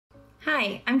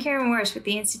Hi, I'm Karen Warsh with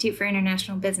the Institute for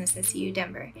International Business at CU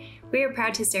Denver. We are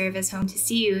proud to serve as home to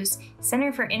CU's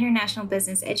Center for International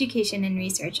Business Education and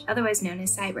Research, otherwise known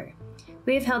as CIBER.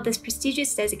 We have held this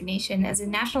prestigious designation as a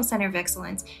National Center of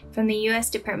Excellence from the U.S.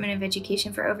 Department of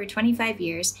Education for over 25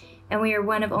 years, and we are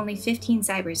one of only 15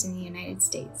 CIBERs in the United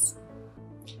States.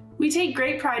 We take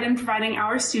great pride in providing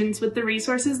our students with the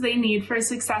resources they need for a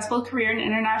successful career in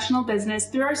international business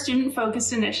through our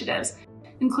student-focused initiatives,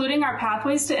 including our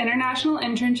Pathways to International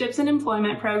Internships and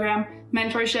Employment program,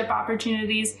 mentorship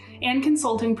opportunities, and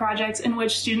consulting projects in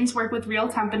which students work with real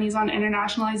companies on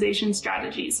internationalization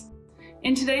strategies.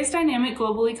 In today's dynamic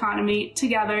global economy,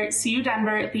 together, CU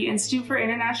Denver, the Institute for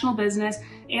International Business,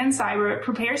 and CIBER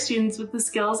prepare students with the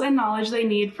skills and knowledge they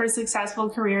need for a successful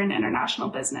career in international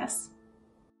business.